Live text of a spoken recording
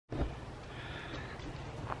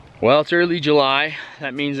Well, it's early July.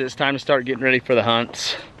 That means it's time to start getting ready for the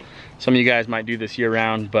hunts. Some of you guys might do this year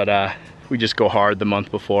round, but we just go hard the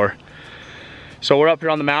month before. So we're up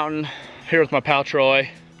here on the mountain, here with my pal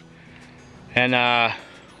Troy, and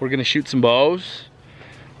we're gonna shoot some bows.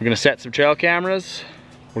 We're gonna set some trail cameras.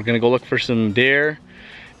 We're gonna go look for some deer,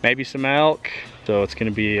 maybe some elk. So it's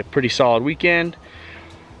gonna be a pretty solid weekend,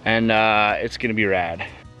 and it's gonna be rad.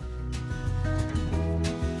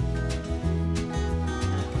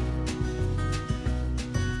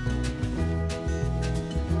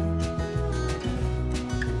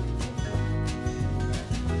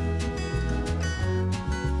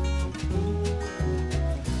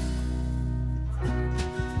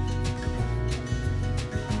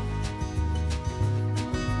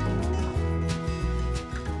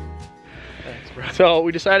 So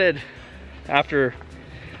we decided after,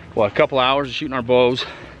 well, a couple hours of shooting our bows,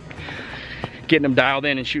 getting them dialed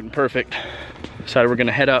in and shooting perfect, decided we're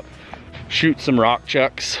gonna head up, shoot some rock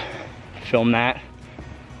chucks, film that.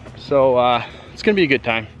 So it's gonna be a good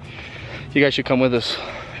time. You guys should come with us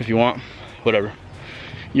if you want, whatever.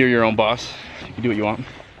 You're your own boss, you can do what you want.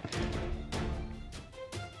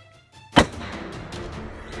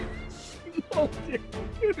 Oh, dear.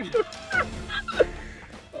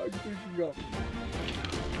 Oh, good you go.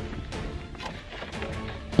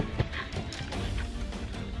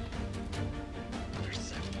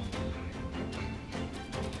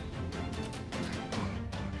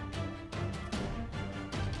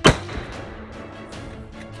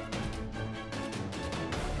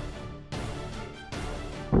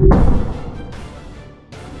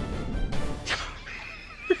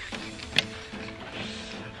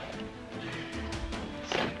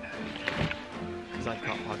 I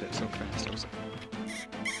can't hide it so fast also.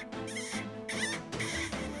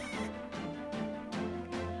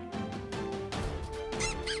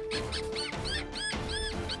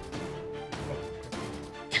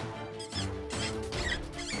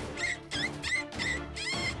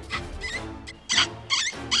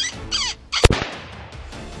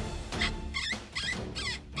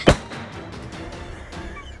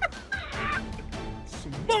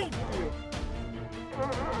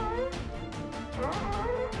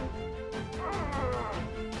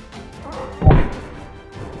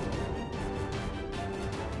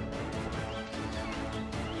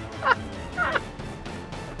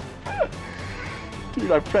 Dude,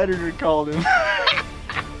 our predator called him.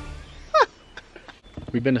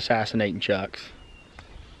 We've been assassinating chucks,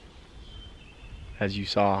 as you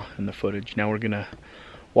saw in the footage. Now we're gonna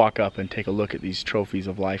walk up and take a look at these trophies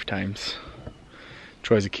of lifetimes.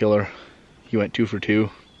 Troy's a killer. He went 2 for 2.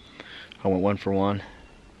 I went 1 for 1.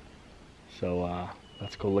 So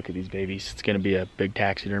let's go look at these babies. It's gonna be a big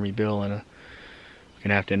taxidermy bill, and we're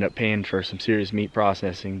gonna have to end up paying for some serious meat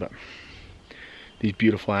processing, but these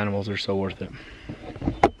beautiful animals are so worth it.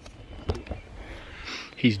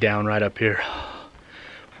 He's down right up here.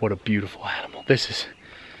 What a beautiful animal. This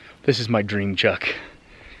is my dream chuck.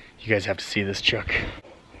 You guys have to see this chuck.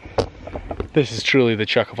 This is truly the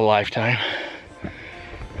chuck of a lifetime.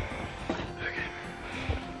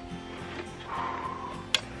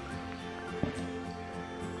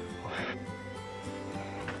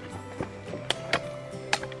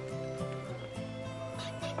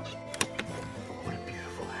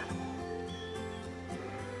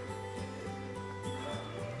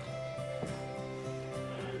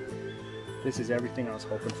 This is everything I was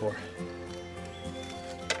hoping for.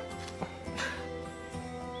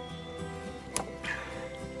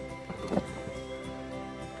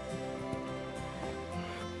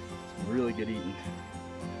 Some really good eating.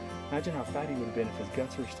 Imagine how fat he would have been if his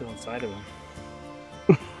guts were still inside of him.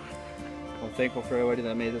 I'm thankful for everybody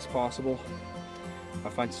that made this possible. I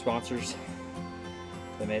find sponsors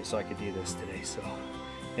that made it so I could do this today, so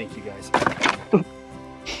thank you guys.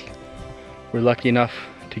 We're lucky enough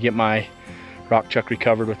to get my rock chuck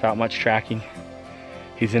recovered without much tracking.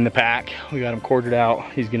 He's in the pack. We got him quartered out.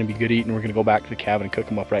 He's gonna be good eating. We're gonna go back to the cabin and cook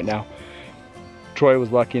him up right now. Troy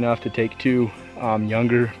was lucky enough to take 2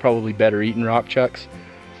 younger, probably better eating rock chucks.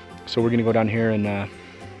 So we're gonna go down here and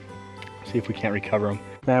see if we can't recover them.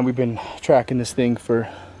 Man, we've been tracking this thing for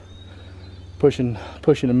pushing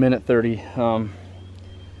a minute 30.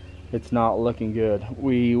 It's not looking good.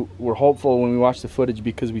 We were hopeful when we watched the footage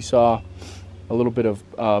because we saw a little bit of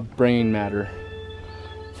brain matter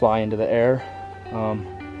fly into the air.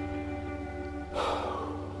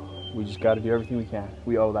 We just got to do everything we can.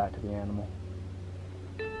 We owe that to the animal.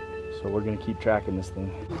 So we're gonna keep tracking this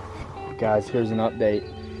thing. Guys, here's an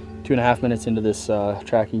update. 2.5 minutes into this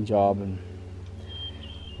tracking job, and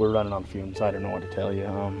we're running on fumes. I don't know what to tell you.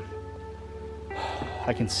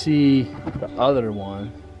 I can see the other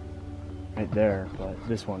one right there, but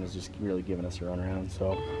this one is just really giving us a run around.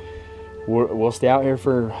 So we'll stay out here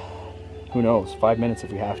for, who knows, 5 minutes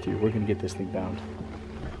if we have to. We're gonna get this thing bound.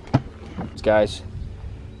 Guys,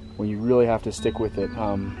 when you really have to stick with it,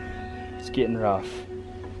 it's getting rough.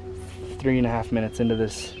 3.5 minutes into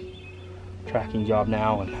this tracking job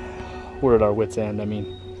now, and we're at our wits' end. I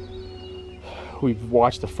mean, we've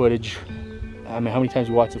watched the footage. I mean, how many times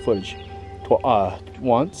we watched the footage?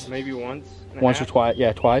 Once? Maybe once. Once or twice?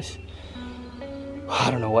 Yeah, twice.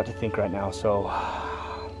 I don't know what to think right now, so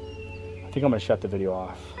I think I'm gonna shut the video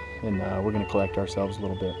off, and we're gonna collect ourselves a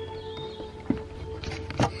little bit.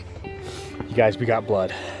 You guys, we got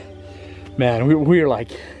blood. Man, we are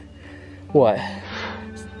like, what,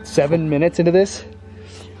 7 minutes into this?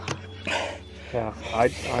 Yeah,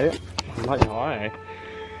 I'm not gonna lie.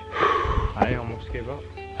 I almost gave up.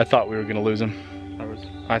 I thought we were gonna lose him.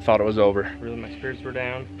 I thought it was over. Really, my spirits were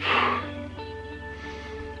down.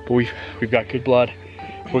 But we've got good blood.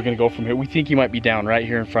 We're gonna go from here. We think he might be down right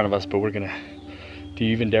here in front of us, but we're gonna. Do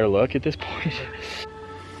you even dare look at this point?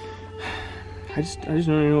 I just don't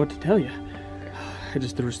even know what to tell you.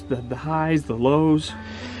 There's the highs, the lows.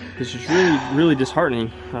 It's just really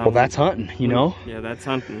disheartening. Well, that's hunting, you know? Yeah, that's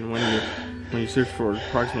hunting. When you search for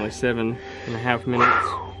approximately 7.5 minutes.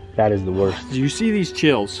 That is the worst. Do you see these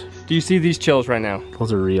chills? Do you see these chills right now?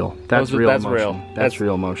 Those are real. That's real emotion. Real. That's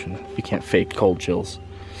real emotion. You can't fake cold chills.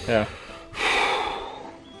 Yeah.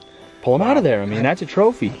 Pull him out of there. I mean, that's a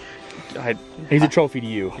trophy. He's a trophy to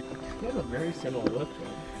you. He has a very similar look.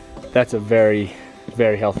 That's a very,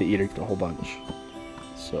 very healthy eater. A whole bunch.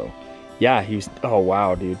 So, yeah, he's. Oh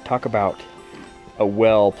wow, dude! Talk about a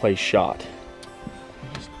well-placed shot.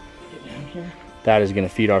 Just get down here. That is gonna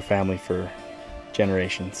feed our family for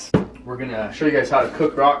generations. We're gonna show you guys how to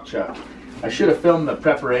cook rock chuck. I should have filmed the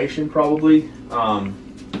preparation probably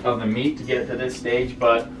of the meat to get it to this stage,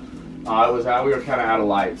 but we were kind of out of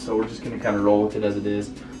light, so we're just gonna kind of roll with it as it is.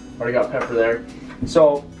 Already got pepper there.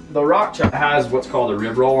 So the rock chuck has what's called a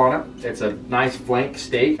rib roll on it. It's a nice flank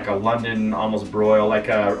steak, like a London almost broil, like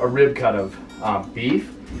a rib cut of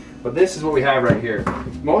beef. But this is what we have right here.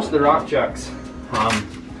 Most of the rock chucks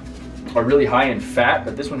are really high in fat,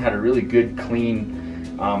 but this one had a really good clean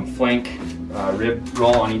flank rib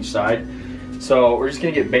roll on each side. So we're just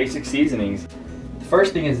gonna get basic seasonings. The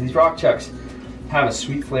first thing is these rock chucks have a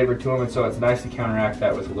sweet flavor to them, and so it's nice to counteract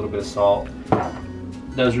that with a little bit of salt.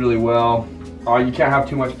 Does really well. You can't have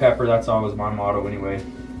too much pepper, that's always my motto anyway.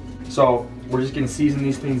 So we're just gonna season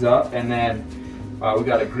these things up, and then we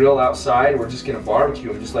got a grill outside. We're just gonna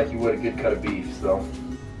barbecue them just like you would a good cut of beef. So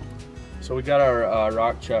we got our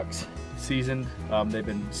rock chucks seasoned. They've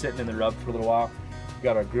been sitting in the rub for a little while. We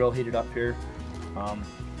got our grill heated up here.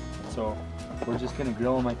 So we're just gonna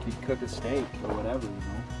grill them like you cook a steak or whatever, you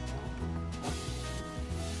know.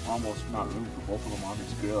 Almost not room for both of them on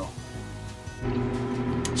this grill.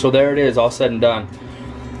 So there it is, all said and done.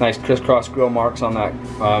 Nice crisscross grill marks on that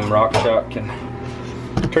rock chuck, and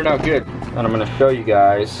it turned out good. And I'm gonna show you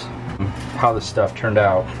guys how this stuff turned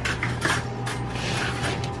out.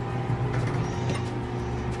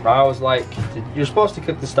 I always like, you're supposed to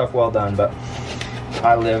cook this stuff well done, but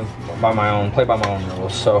I live by my own, play by my own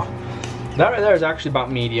rules. So that right there is actually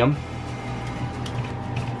about medium.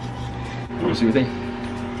 You see what you think?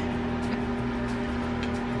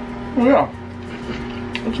 Oh yeah,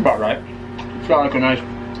 that's about right. It's got like a nice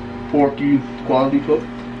porky quality to it.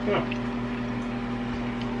 Yeah.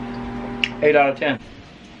 8 out of 10.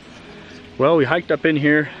 Well, we hiked up in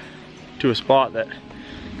here to a spot that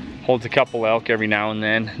holds a couple elk every now and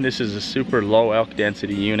then. This is a super low elk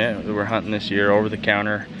density unit that we're hunting this year, over the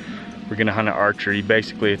counter. We're gonna hunt an archery.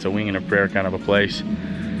 Basically, it's a wing and a prayer kind of a place.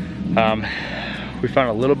 We found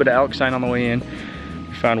a little bit of elk sign on the way in.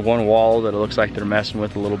 We found one wall that it looks like they're messing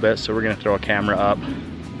with a little bit, so we're gonna throw a camera up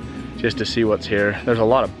just to see what's here. There's a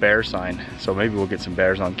lot of bear sign, so maybe we'll get some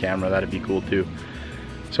bears on camera. That'd be cool too.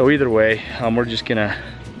 So either way, we're just gonna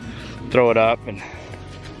throw it up and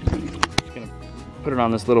just gonna put it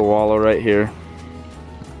on this little wallow right here.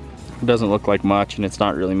 It doesn't look like much, and it's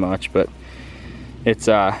not really much, but it's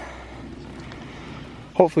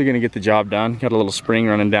hopefully gonna get the job done. Got a little spring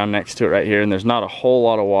running down next to it right here, and there's not a whole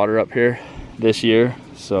lot of water up here this year,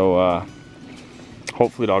 so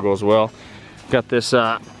hopefully it all goes well. Got this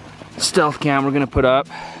stealth cam we're gonna put up.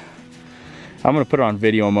 I'm gonna put it on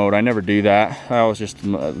video mode. I never do that. I always just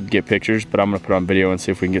get pictures, but I'm gonna put it on video and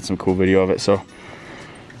see if we can get some cool video of it. So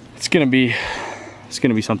it's gonna be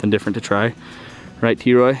something different to try, right,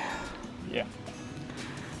 T-Roy? Yeah.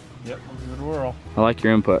 Yep. Good whirl. I like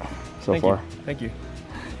your input so far. Thank you.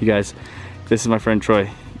 You guys, this is my friend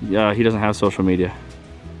Troy. He doesn't have social media.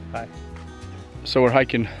 Hi. So we're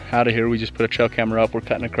hiking out of here. We just put a trail camera up. We're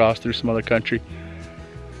cutting across through some other country.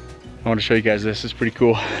 I want to show you guys this. It's pretty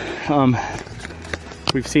cool.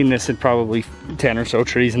 We've seen this in probably 10 or so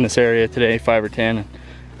trees in this area today, 5 or 10.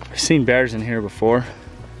 I've seen bears in here before.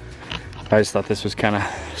 I just thought this was kind of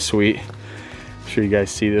sweet. I'm sure you guys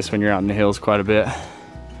see this when you're out in the hills quite a bit.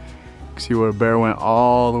 See where a bear went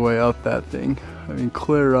all the way up that thing. I mean,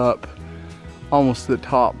 clear up, almost to the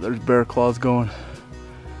top. There's bear claws going.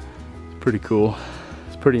 It's pretty cool.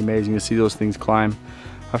 It's pretty amazing to see those things climb.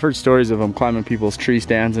 I've heard stories of them climbing people's tree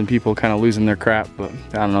stands and people kind of losing their crap, but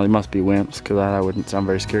I don't know, they must be wimps, because that wouldn't sound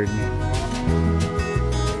very scary to me.